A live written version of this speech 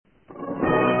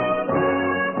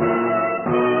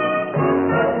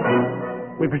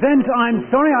We present I'm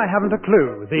Sorry I Haven't a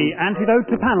Clue, the antidote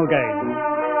to panel games.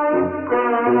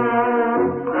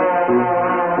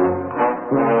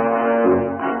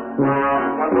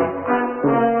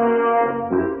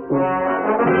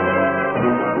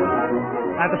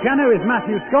 At the piano is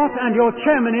Matthew Scott, and your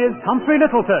chairman is Humphrey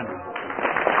Littleton.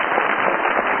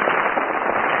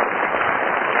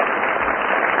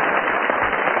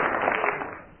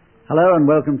 Hello and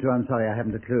welcome to I'm Sorry I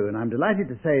Haven't a Clue, and I'm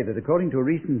delighted to say that according to a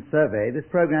recent survey, this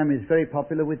program is very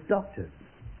popular with doctors.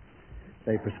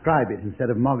 They prescribe it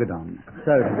instead of Mogadon.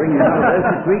 So, to bring you those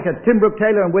this week are Tim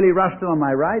Brooke-Taylor and Willie Rushton on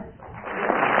my right,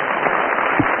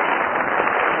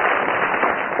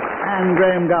 and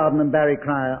Graham Garden and Barry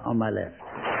Cryer on my left.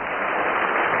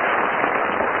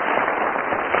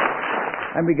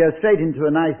 And we go straight into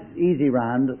a nice, easy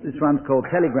round. This one's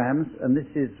called Telegrams, and this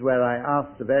is where I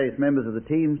ask the various members of the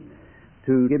team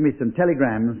to give me some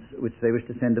telegrams which they wish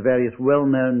to send to various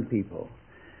well-known people.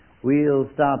 We'll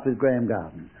start with Graham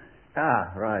Garden.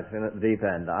 Right, in at the deep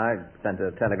end. I sent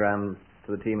a telegram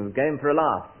to the team of Game for a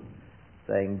Laugh,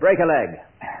 saying, break a leg.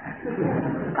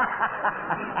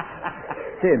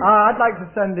 Tim. I'd like to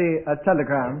send a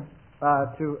telegram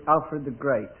to Alfred the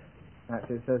Great.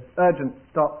 Actually, it says, urgent,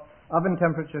 stop. Oven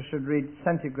temperature should read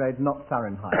centigrade, not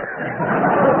Fahrenheit.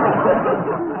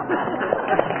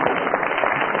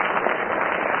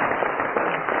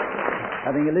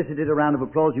 Having elicited a round of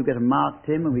applause, you get a mark,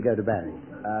 Tim, and we go to Barry.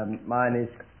 Mine is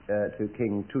to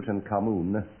King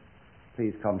Tutankhamun.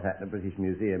 Please contact the British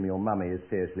Museum. Your mummy is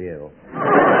seriously ill.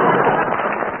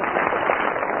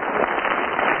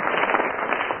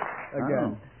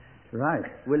 Again. Oh, right.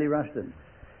 Willie Rushton.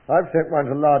 I've sent one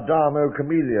to La Dame aux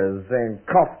Camellias saying,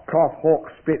 cough, cough, hawk,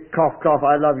 spit, cough, cough,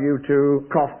 I love you too,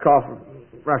 cough, cough,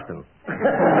 Rushton.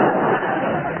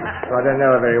 So I don't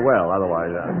know her very well,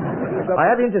 otherwise. I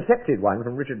have intercepted one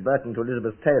from Richard Burton to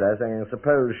Elizabeth Taylor saying,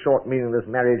 suppose short, meaningless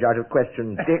marriage out of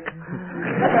question, Dick.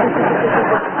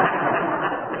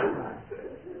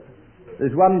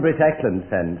 There's one Brit Eklund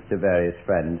sends to various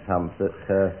friends, Hump,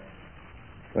 that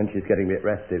when she's getting a bit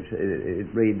restive, it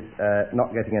reads,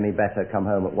 not getting any better, come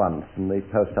home at once. And the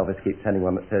post office keeps sending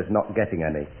one that says, not getting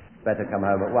any, better come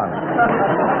home at once.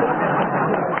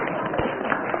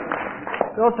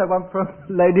 There's also one from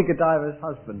Lady Godiva's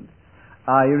husband.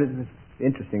 You read this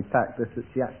interesting fact that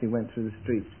she actually went through the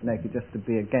streets naked just to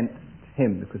be against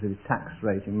him because of his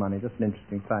tax-raising money. Just an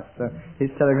interesting fact. So his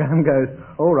telegram goes,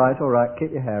 all right,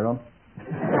 keep your hair on.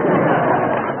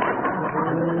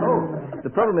 The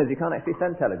problem is you can't actually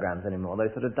send telegrams anymore.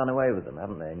 They've sort of done away with them,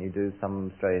 haven't they? And you do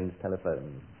some strange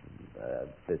telephone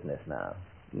business now.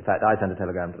 In fact, I sent a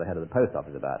telegram to the head of the post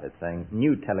office about it, saying,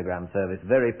 new telegram service,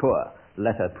 very poor.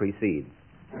 Letter precedes.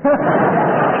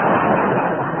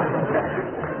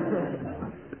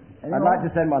 I'd like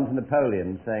to send one to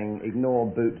Napoleon saying, ignore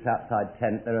boots outside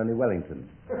tent, they're only Wellingtons.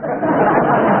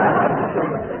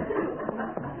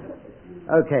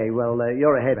 Okay, well,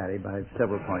 you're ahead, Barry, by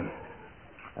several points.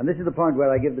 And this is the point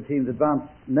where I give the teams advance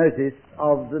notice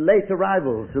of the late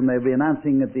arrivals whom they'll be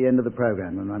announcing at the end of the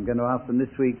programme. And I'm going to ask them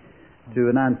this week to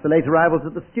announce the late arrivals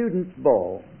at the Students'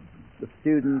 Ball. The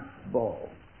Students' Ball.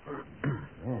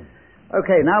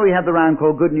 Okay, now we have the round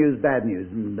called Good News, Bad News.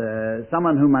 And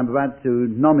someone whom I'm about to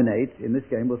nominate in this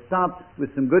game will start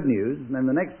with some good news, and then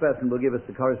the next person will give us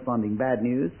the corresponding bad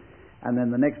news, and then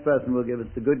the next person will give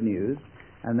us the good news,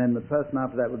 and then the person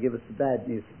after that will give us the bad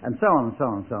news, and so on and so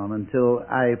on and so on until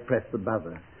I press the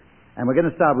buzzer. And we're going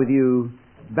to start with you,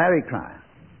 Barry Cryer.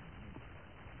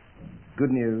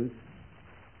 Good news.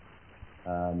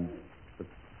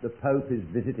 The Pope is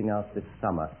visiting us this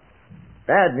summer.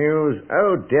 Bad news,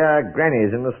 oh dear,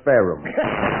 Granny's in the spare room.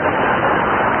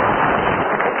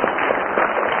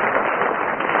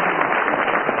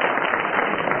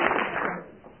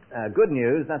 Good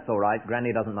news, that's all right.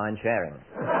 Granny doesn't mind sharing.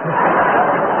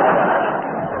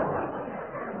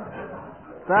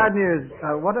 Bad news,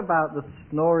 what about the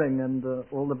snoring and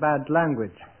all the bad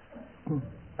language?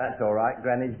 That's all right.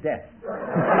 Granny's deaf.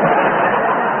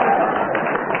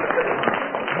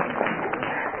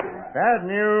 Bad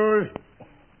news,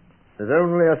 there's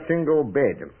only a single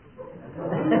bed.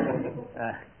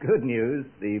 Good news,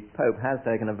 the Pope has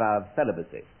taken a vow of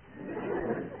celibacy.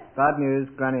 Bad news,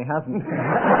 Granny hasn't.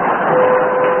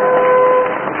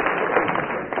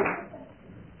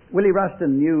 Willie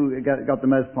Rushton, you got the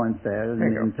most points there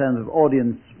in terms of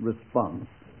audience response.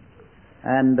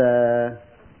 And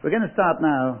we're going to start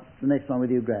now, the next one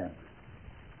with you, Graham.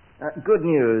 Good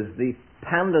news, the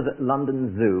pandas at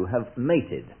London Zoo have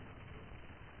mated.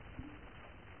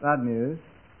 Bad news,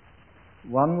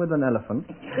 one with an elephant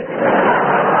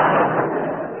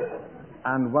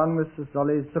and one with Sir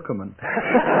Solly Zuckerman.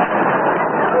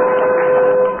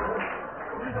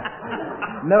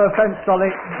 No offence, Solly.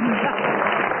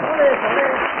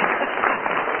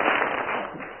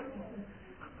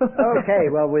 Okay,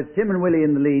 well, with Tim and Willie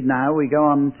in the lead now, we go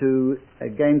on to a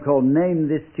game called Name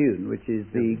This Tune, which is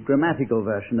the grammatical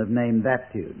version of Name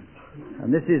That Tune.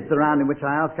 And this is the round in which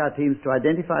I ask our teams to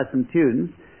identify some tunes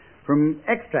from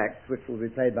extracts which will be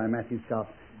played by Matthew Scott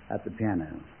at the piano.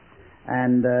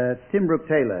 And Tim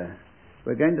Brooke-Taylor,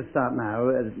 we're going to start now.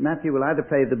 Matthew will either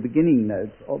play the beginning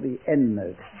notes or the end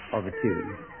notes of a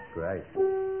tune. Great.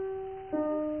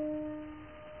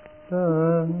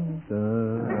 Dun,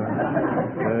 dun,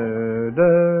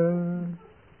 dun,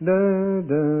 dun,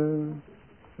 dun.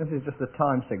 This is just a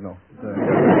time signal.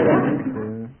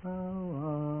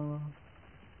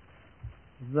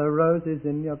 The roses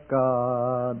in your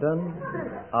garden,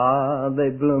 are they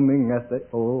blooming as they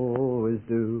always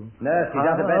do? No, she's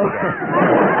out of bed again.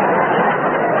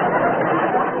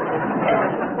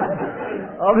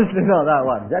 Obviously not that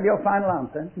one. Is that your final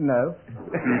answer? No.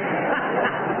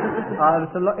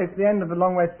 It's the end of A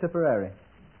Long Way to Tipperary.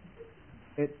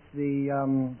 It's the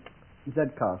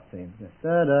Z-Cast theme.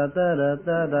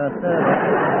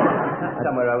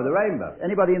 Somewhere over the rainbow.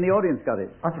 Anybody in the audience got it?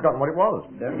 I've forgotten what it was.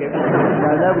 Don't give it.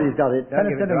 No, nobody's got it.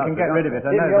 Penicillin can get rid of it, I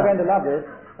Tim, know you're that. going to love this.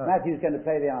 Matthew's going to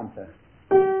play the answer.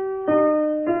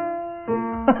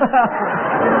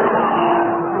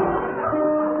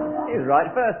 He was right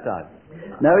first time.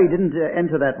 No, he didn't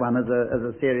enter that one as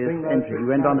a serious entry. He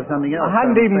went on to something else. I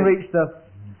hadn't even reached the...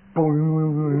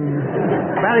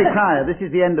 Barry Cryer, this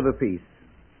is the end of a piece.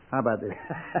 How about this?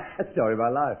 Story of my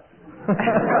life.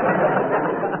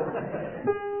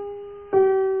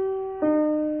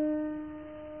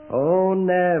 Oh,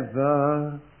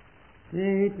 never,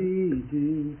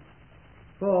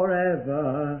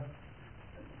 forever.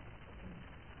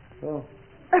 Oh,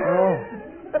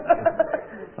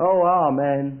 oh,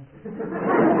 amen.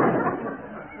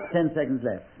 10 seconds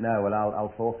left. No, well,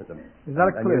 I'll forfeit them. Is that a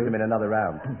and clue? use them in another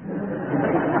round.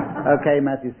 Okay,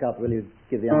 Matthew Scott, will you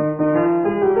give the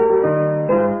answer?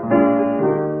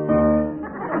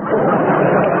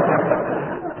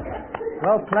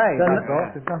 Well played, So I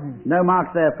thought. There's nothing... No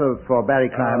marks there for Barry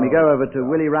Cryer. And we go over to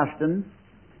Willie Rushton.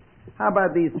 How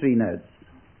about these three notes?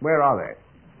 Where are they?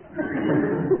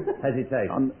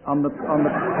 Hesitation. On the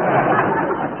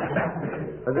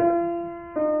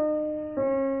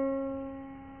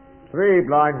Three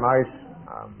blind mice.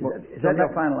 Is that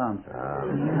your final answer?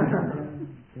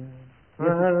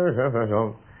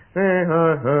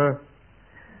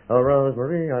 Oh,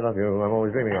 Rosemary, I love you. I'm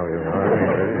always dreaming of you.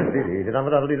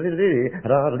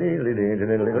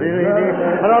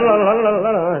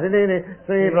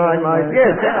 Three blind mice.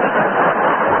 Yes.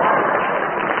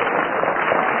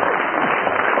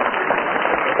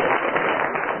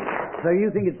 So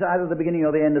you think it's either the beginning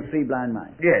or the end of Three Blind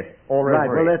Mice? Yes. All Right,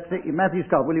 well, Rosemary. let's see. Matthew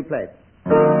Scott, will you play?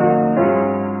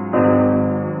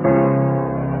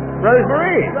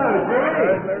 Rosemary.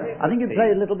 I think you play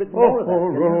a little bit more of that.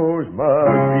 can you?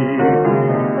 Rosemary.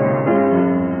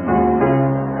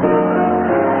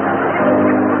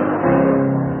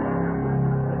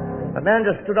 A man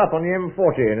just stood up on the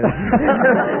M40 and...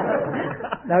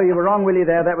 No, you were wrong, Willie,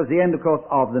 there. That was the end, of course,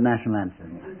 of the national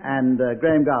anthem. And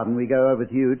Graham Garden, we go over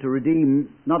to you to redeem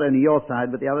not only your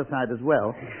side, but the other side as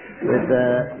well, with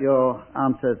your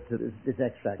answer to this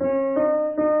extract.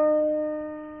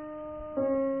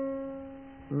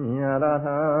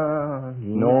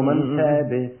 Norman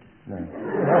Tebbit. No.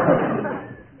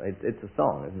 It's a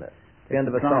song, isn't it? It's the end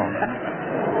of a song.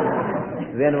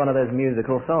 It's the end of one of those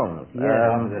musical songs.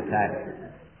 Yeah.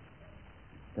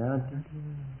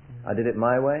 I did it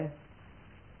my way.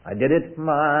 I did it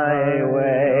my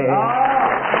way.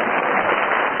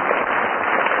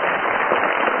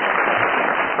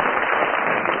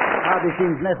 Hardly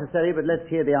seems necessary, but let's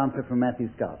hear the answer from Matthew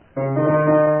Scott.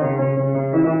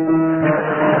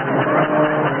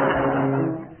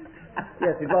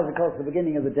 Yes, it was, of course, the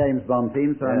beginning of the James Bond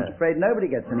theme, so I'm afraid nobody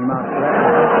gets any marks for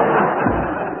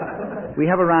that. We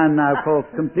have a round now called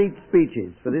Complete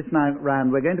Speeches. For this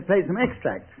round, we're going to play some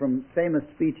extracts from famous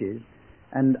speeches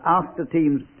and ask the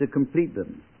teams to complete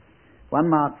them. 1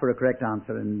 mark for a correct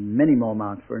answer and many more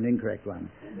marks for an incorrect one.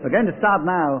 We're going to start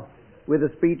now with a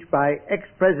speech by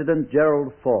ex-President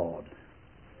Gerald Ford.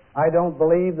 I don't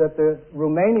believe that the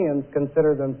Romanians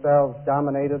consider themselves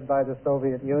dominated by the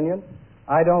Soviet Union.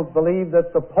 I don't believe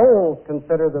that the Poles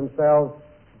consider themselves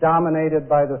dominated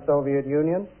by the Soviet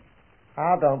Union.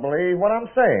 I don't believe what I'm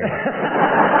saying.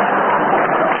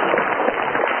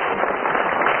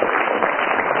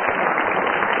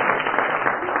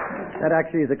 That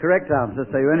actually is the correct answer,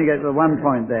 so you only get the 1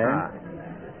 point there.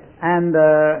 And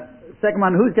second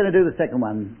one, who's going to do the second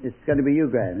one? It's going to be you,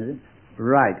 Graham, is it?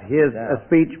 Right. Here's a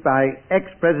speech by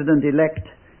ex-President-elect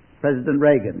President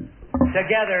Reagan.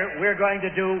 Together, we're going to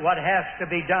do what has to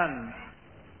be done.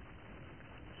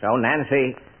 So,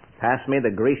 Nancy, pass me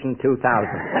the Grecian 2000.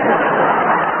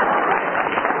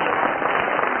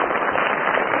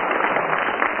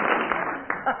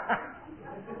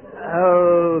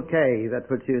 Okay, that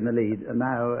puts you in the lead. And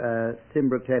now, Tim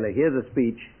Brooke-Taylor, here's a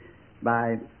speech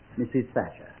by Mrs.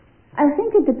 Thatcher. I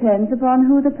think it depends upon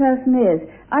who the person is.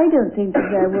 I don't think that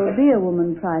there will be a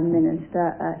woman Prime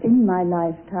Minister in my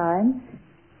lifetime.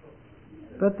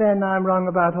 But then I'm wrong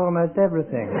about almost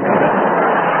everything.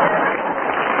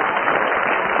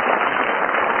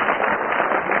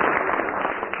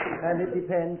 And it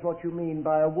depends what you mean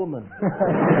by a woman.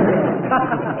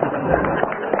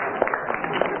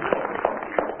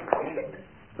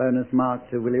 Bonus mark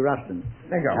to Willie Rushton.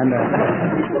 Thank you. And,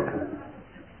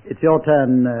 it's your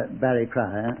turn, Barry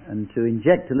Cryer, and to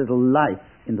inject a little life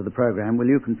into the programme, will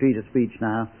you complete a speech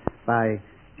now by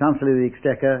Chancellor of the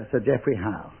Exchequer, Sir Geoffrey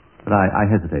Howe? But I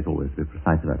hesitate always to be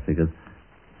precise about figures.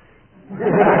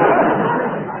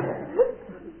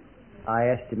 I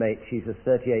estimate she's a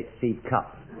 38-seed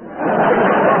cup.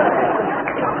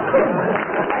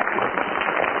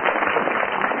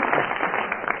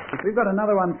 We've got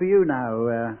another one for you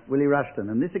now, Willie Rushton,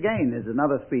 and this again is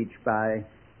another speech by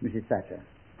Mrs. Thatcher.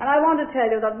 And I want to tell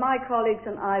you that my colleagues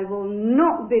and I will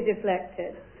not be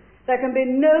deflected. There can be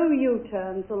no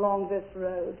U-turns along this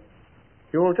road.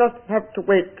 You'll just have to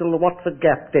wait till the What's a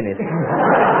Gap, Dennis.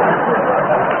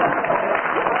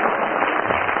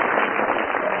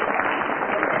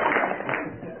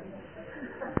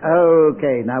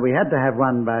 Okay, now we had to have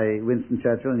one by Winston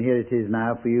Churchill, and here it is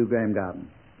now for you, Graham Garden.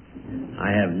 I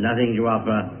have nothing to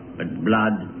offer but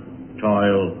blood,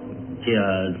 toil,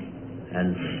 tears,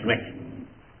 and sweat.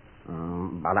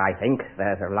 But I think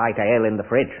there's a light ale in the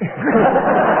fridge.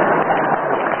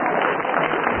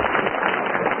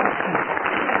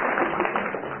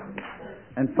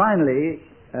 And finally,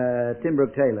 Tim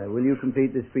Brooke-Taylor, will you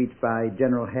complete this speech by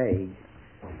General Haig?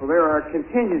 Well, there are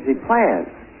contingency plans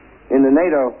in the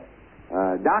NATO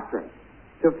doctrine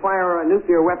to fire a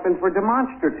nuclear weapon for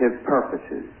demonstrative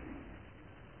purposes.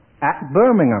 At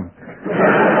Birmingham.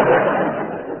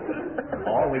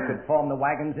 Or we could form the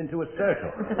wagons into a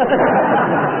circle.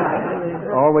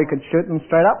 Or we could shoot them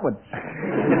straight upwards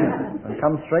and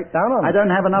come straight down on them. I don't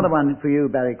have another one for you,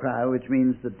 Barry Cryer, which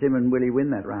means that Tim and Willie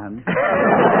win that round.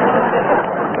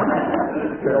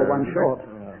 Still one short.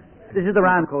 This is the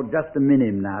round called Just a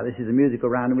Minim now. This is a musical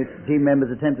round in which the team members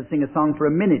attempt to sing a song for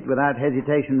a minute without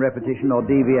hesitation, repetition, or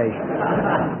deviation.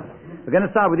 We're going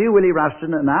to start with you, Willie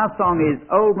Rushton, and our song is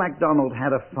Old MacDonald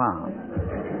Had a Farm.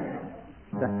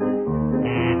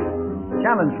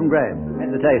 Challenge from Graham.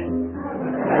 Hesitation.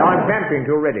 Now I'm vamping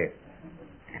till ready.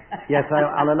 Yes,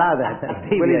 I'll allow that.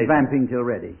 Willie's vamping till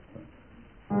ready.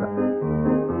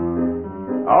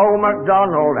 Old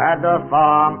MacDonald had a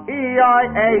farm,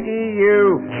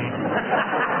 E-I-A-E-U.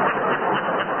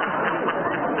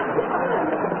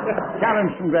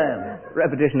 Challenge from Graham.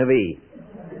 Repetition of E.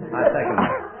 I second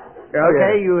that.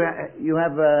 Okay, you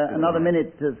have another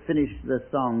minute to finish the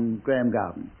song, Graham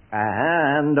Garden.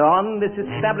 And on this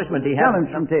establishment he has... Challenge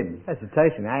from Tim.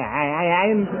 Hesitation.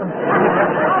 I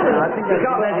think you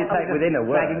can't hesitate within a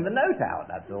word. Dragging the note out,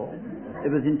 that's all.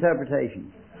 It was interpretation.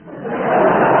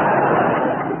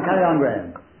 Carry on,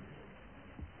 Graham.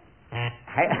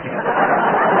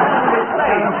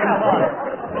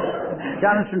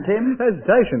 Challenge from Tim.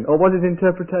 Hesitation, or was it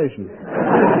interpretation?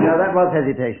 No, that was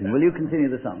hesitation. Will you continue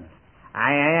the song?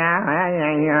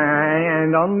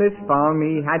 And on this farm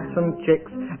he had some chicks,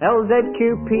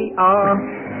 L-Z-Q-P-R,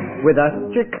 with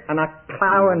a chick and a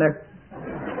cow and a...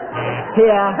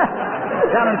 Here.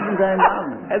 Challenge from Graham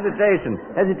Garden. Hesitation.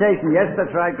 Hesitation, yes,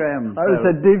 that's right, Graham. I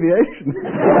said deviation.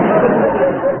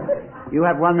 You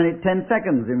have 1 minute 10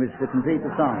 seconds in which to complete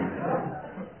the song.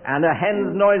 And a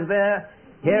hen's noise there,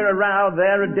 here a row,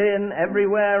 there a din,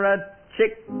 everywhere a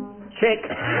chick.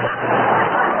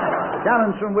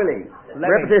 Challenge from Willie.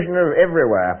 Repetition of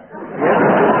everywhere.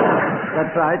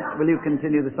 That's right. Will you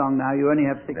continue the song now? You only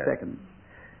have 6 seconds.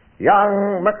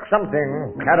 Young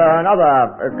McSomething had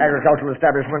another agricultural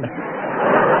establishment.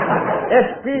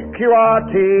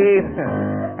 SPQRT.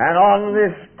 And on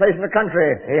this place in the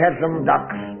country, he had some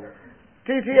ducks.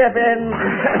 TTFN.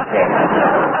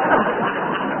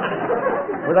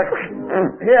 With a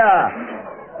here.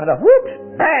 And a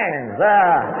whoop. Bang.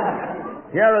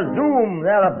 There. Here a zoom.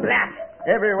 There a blast.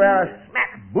 Everywhere a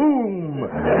smack. Boom.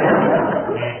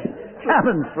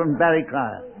 Challenge from Barry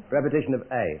Cryer. Repetition of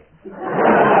A.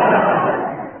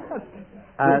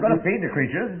 We've got to feed the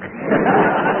creatures.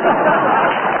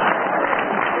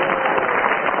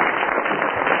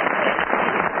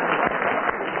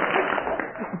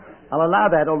 I'll allow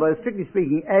that, although strictly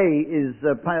speaking, A is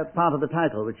part of the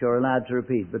title, which you're allowed to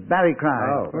repeat. But Barry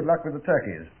Cryer... Oh, good luck with the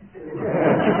turkeys.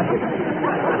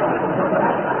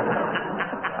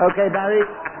 Okay, Barry.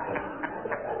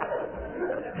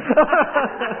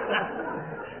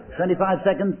 25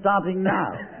 seconds starting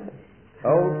now.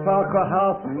 Old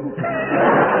Farquhar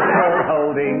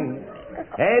holding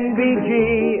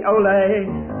NBG Ole.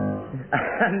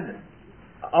 And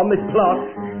on this plot,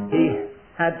 he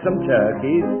had some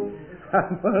turkeys.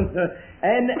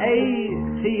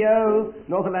 NATO,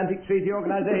 North Atlantic Treaty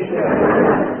Organization.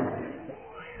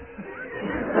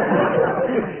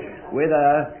 With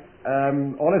a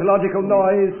ornithological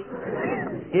noise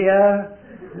here.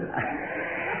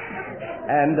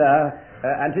 And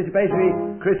anticipatory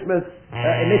Christmas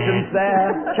emissions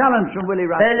there. Challenge from Willie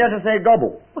Rushton. Failure to say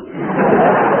gobble.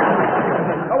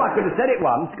 Oh, I could have said it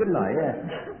once, couldn't I? Yeah.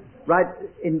 Right,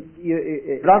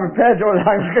 But I'm prepared to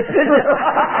continue.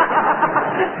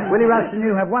 Willie Rushton,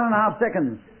 you have 1.5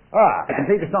 seconds to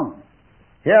complete the song.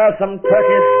 Here are some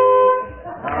turkeys.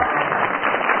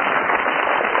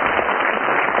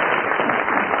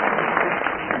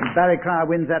 Barry Cryer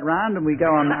wins that round, and we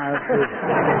go on now to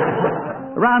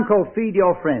a round called Feed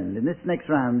Your Friend. In this next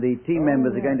round, the team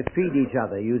members are going to feed each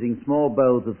other using small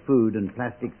bowls of food and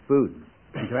plastic spoons.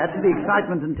 And to add to the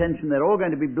excitement and tension, they're all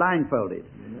going to be blindfolded.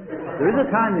 There is a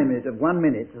time limit of 1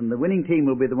 minute, and the winning team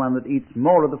will be the one that eats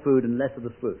more of the food and less of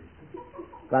the spoon.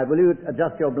 Right, will you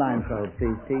adjust your blindfold,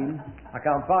 please, team? I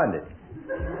can't find it.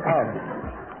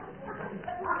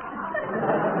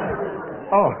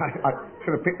 I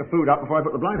should have picked the food up before I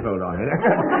put the blindfold on.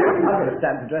 I've got a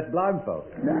stand to dress blindfold.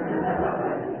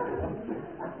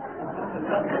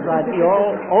 Right,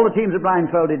 all the teams are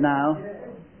blindfolded now,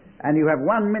 and you have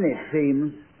 1 minute,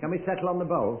 teams. Can we settle on the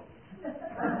bowl?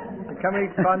 Can we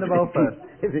find the bowl first?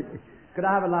 Could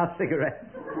I have a last cigarette?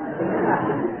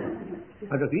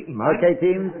 I've just eaten mine. Okay,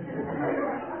 teams.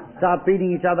 Start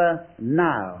feeding each other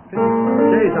now.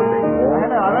 Say something.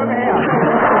 Hello, I'm over here.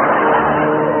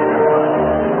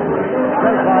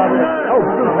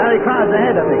 Barry Cryer's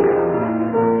ahead, I think.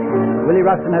 Willie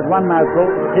Rushton has 1 mouthful.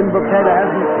 Tim Brooke Taylor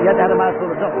hasn't yet had a mouthful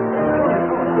at all.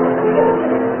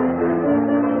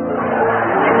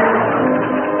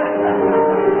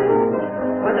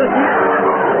 I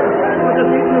just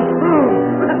eaten a spoon.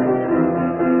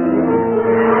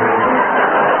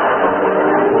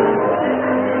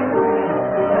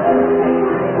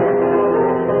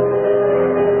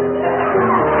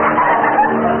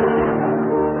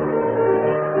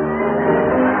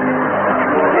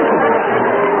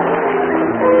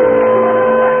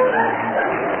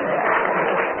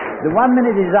 The 1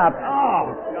 minute is up.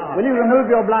 Will you remove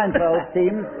your blindfolds,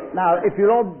 teams? Now, if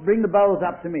you'll all bring the bowls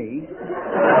up to me,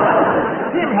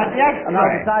 and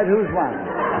I'll decide who's won.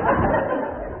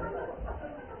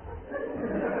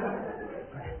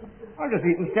 I've just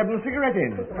eaten 7 cigarette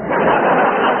ends.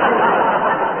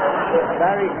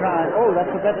 Barry Cryer. Oh,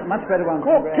 that's a much better one.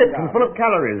 Cork tipped and full of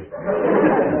calories.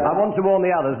 I want to warn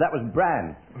the others, that was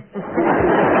bran.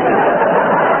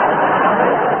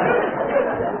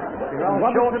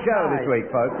 Short show this week,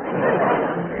 folks.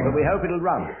 But we hope it'll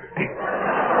run.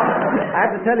 I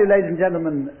have to tell you, ladies and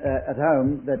gentlemen at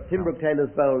home, that Tim Brooke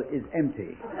Taylor's bowl is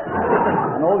empty.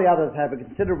 And all the others have a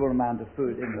considerable amount of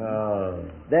food in them.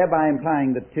 Thereby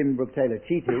implying that Tim Brooke Taylor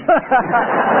cheated.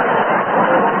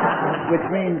 Which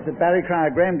means that Barry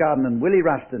Cryer, Graham Garden and Willie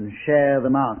Rushton share the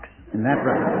marks in that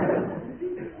round.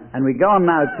 And we go on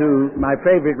now to my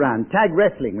favourite round, tag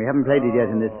wrestling. We haven't played it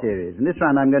yet in this series. In this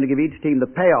round I'm going to give each team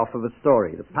the payoff of a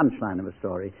story, the punchline of a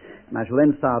story. And I shall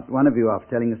then start one of you off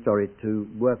telling a story to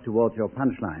work towards your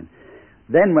punchline.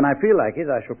 Then, when I feel like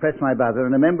it, I shall press my buzzer,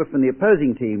 and a member from the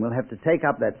opposing team will have to take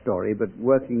up that story, but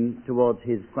working towards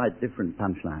his quite different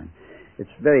punchline.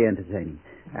 It's very entertaining.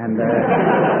 And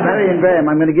Barry and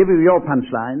Graham, I'm going to give you your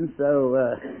punchline, so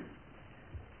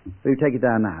you take it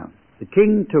down now. The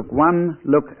king took one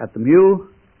look at the mule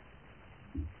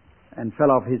and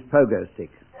fell off his pogo stick.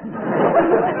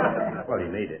 Well,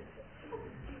 you need it.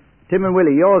 Tim and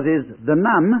Willie, yours is: the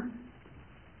nun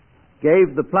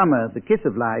gave the plumber the kiss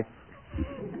of life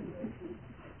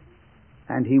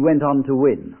and he went on to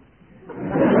win.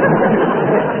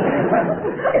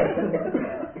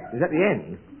 Is that the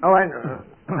end? Oh,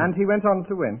 and he went on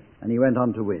to win. And he went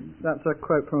on to win. That's a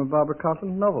quote from a Barbara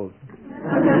Carlton novel.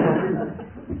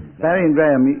 Barry and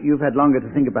Graham, you've had longer to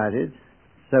think about it.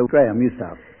 So, Graham, you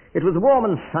start. It was a warm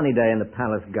and sunny day in the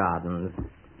palace gardens,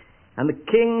 and the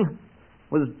king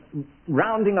was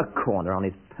rounding a corner on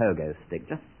his pogo stick,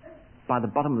 just by the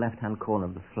bottom left-hand corner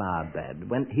of the flower bed,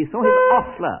 when he saw his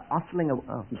ostler ostling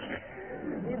away.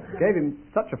 Gave him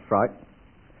such a fright.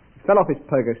 fell off his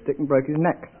pogo stick and broke his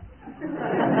neck.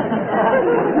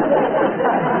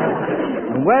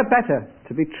 And where better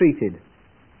to be treated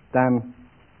than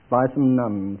by some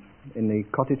nuns in the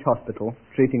cottage hospital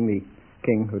treating the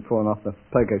king who had fallen off the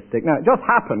pogo stick. Now, it just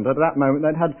happened that at that moment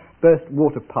they'd had burst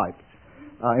water pipes.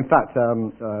 In fact,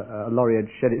 a lorry had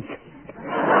shed its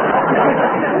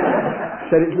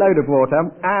shed its load of water,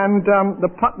 and the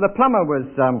plumber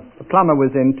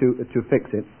was in to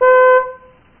fix it.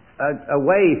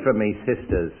 Away from me,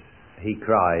 sisters, he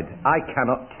cried. I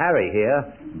cannot tarry here.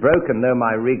 Broken though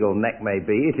my regal neck may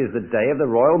be, it is the day of the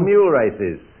royal mule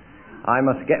races. I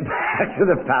must get back to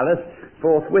the palace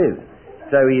forthwith.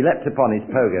 So he leapt upon his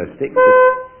pogo stick.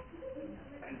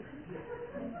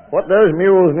 What those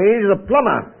mules need is a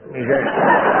plumber, he said.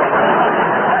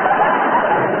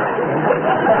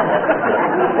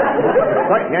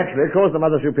 Quite naturally caused the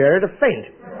Mother Superior to faint.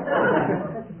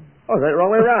 Oh, the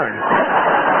wrong way round.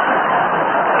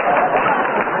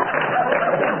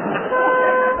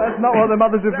 That's not what the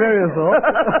Mother Superior thought.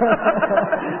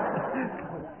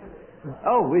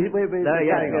 Oh, there,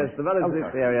 yes, the Mother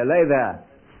Superior lay there,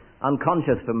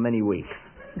 unconscious for many weeks,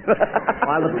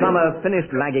 while the plumber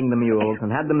finished lagging the mules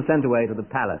and had them sent away to the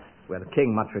palace, where the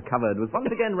king, much recovered, was once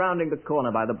again rounding the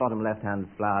corner by the bottom left-hand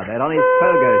flower bed on his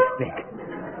pogo stick.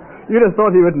 You'd have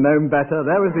thought he would have known better.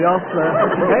 There was the ostler,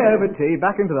 day over tea,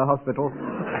 back into the hospital.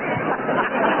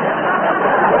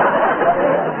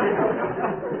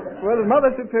 Well, the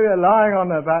Mother Superior, lying on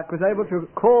her back, was able to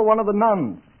call one of the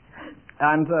nuns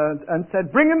and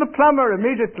said, "Bring in the plumber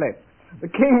immediately. The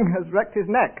king has wrecked his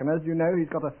neck." And as you know, he's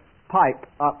got a pipe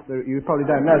up. You probably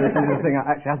don't know this. This is a thing that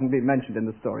actually hasn't been mentioned in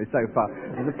the story so far.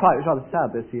 There's a pipe. It's rather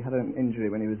sad this. He had an injury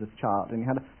when he was a child, and he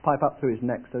had a pipe up through his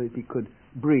neck so that he could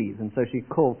breathe. And so she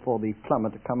called for the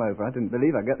plumber to come over. I didn't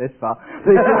believe I'd get this far.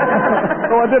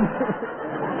 Oh, I didn't.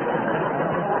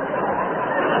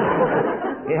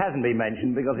 It hasn't been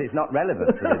mentioned because it's not relevant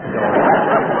to this story.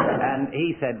 And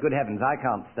he said, "Good heavens, I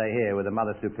can't stay here with the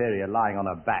Mother Superior lying on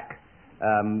her back.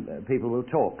 People will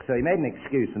talk." So he made an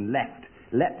excuse and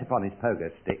leapt upon his pogo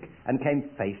stick and came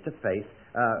face to face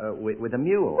with a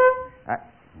mule.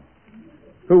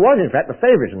 Who was, in fact, the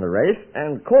favourite in the race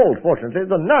and called, fortunately,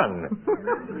 the nun.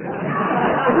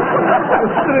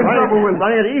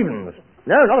 Running at evens.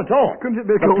 No, not at all. Couldn't it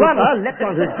be the plumber leapt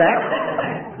onto his back.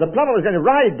 The plumber was going to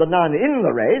ride the nun in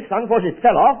the race. Unfortunately, it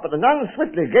fell off, but the nun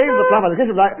swiftly gave the plumber the kiss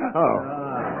of like, oh.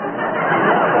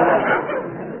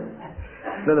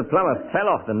 So the plumber fell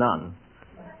off the nun.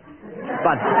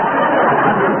 But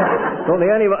thought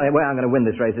the only way I'm going to win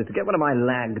this race is to get one of my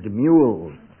lagged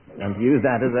mules and use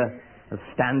that as a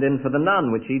stand-in for the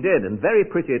nun, which he did. And very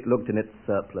pretty it looked in its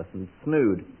surplice and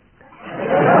snood.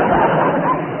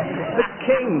 The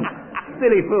king,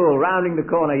 silly fool, rounding the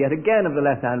corner yet again of the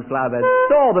left-hand flower bed,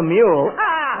 saw the mule.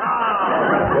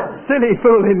 Silly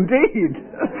fool indeed.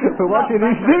 For what did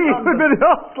he see? But the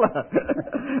ostler.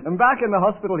 And back in the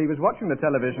hospital he was watching the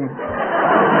television.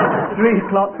 3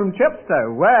 o'clock from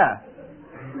Chepstow, where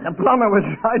a plumber was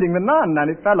riding the nun and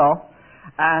it fell off.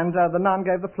 And the nun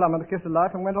gave the plumber the kiss of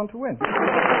life and went on to win.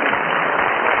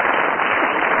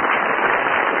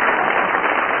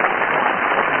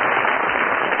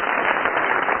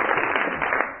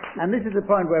 And this is the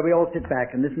point where we all sit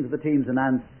back and listen to the teams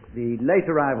announce the late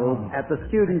arrivals at the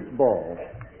students' ball.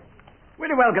 Will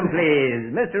you welcome,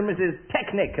 please, Mr. and Mrs.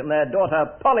 Technic and their daughter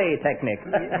Polytechnic.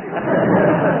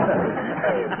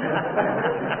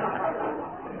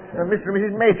 Mr. and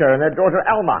Mrs. Mater and their daughter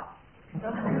Alma.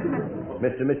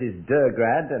 Mr. and Mrs.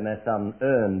 Durgrad and their son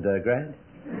Ern Durgrad.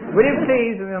 Will you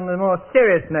please, on a more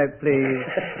serious note, please,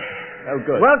 Oh,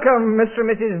 good. welcome Mr. and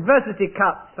Mrs. Versity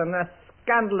Cuts and their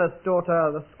scandalous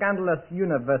daughter, the scandalous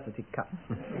University Cuts.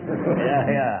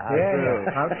 Yeah.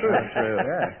 How true.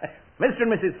 Yeah. Mr.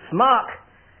 and Mrs. Smark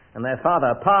and their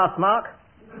father Pa Smark.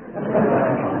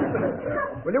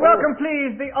 Will you welcome,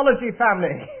 please, the Ology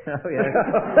family? Oh, yes.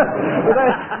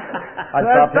 I'd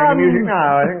start playing the music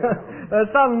now, I think. Their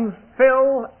sons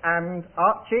Phil and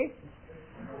Archie.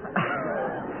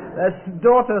 Their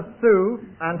daughter Sue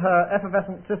and her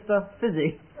effervescent sister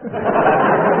Fizzy.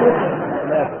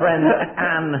 Their friend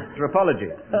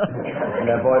Anthropology. And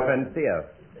their boyfriend Theo.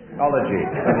 Ology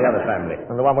and the other family.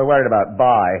 And the one we're worried about,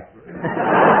 Bye.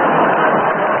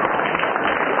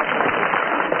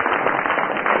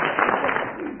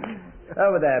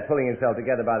 Over there, pulling himself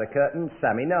together by the curtain,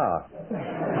 Sammy Nar.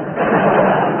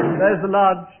 There's the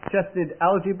large-chested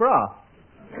algebra.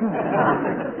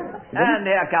 And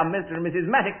here come Mr. and Mrs.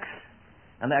 Mattix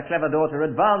and their clever daughter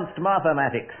Advanced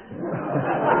Mathematics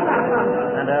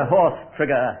and her horse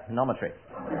trigonometry.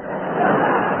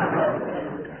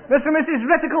 Mr. and Mrs.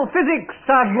 Reticle Physics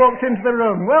have walked into the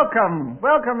room. Welcome.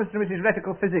 Welcome, Mr. and Mrs.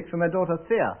 Reticle Physics and their daughter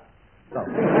Thea. Mr.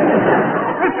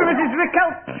 and Mrs.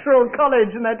 Ricultural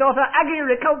College and their daughter Aggie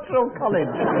Ricultural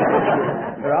College.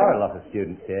 There are a lot of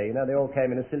students here. You know, they all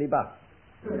came in a silly bus.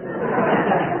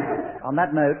 On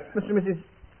that note, Mr. and Mrs.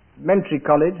 Mentary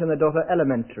College and their daughter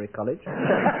Elementary College.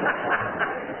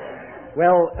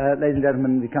 well, ladies and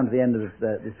gentlemen, we come to the end of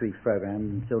this week's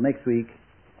program. Until next week,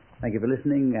 thank you for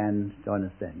listening and join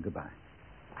us then. Goodbye.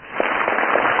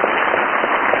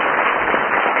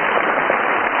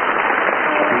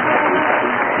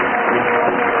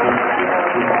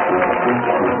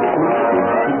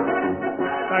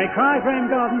 Barry Cry, Graham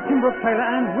Garden, Tim Brooke Taylor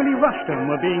and Willie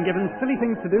Rushton were being given Silly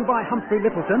Things to Do by Humphrey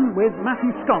Littleton, with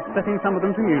Matthew Scott setting some of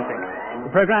them to music.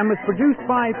 The programme was produced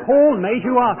by Paul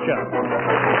Mayhew Archer.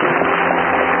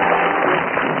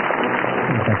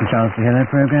 Thank you, Charles, to hear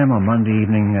that programme on Monday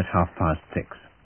evening at 6:30.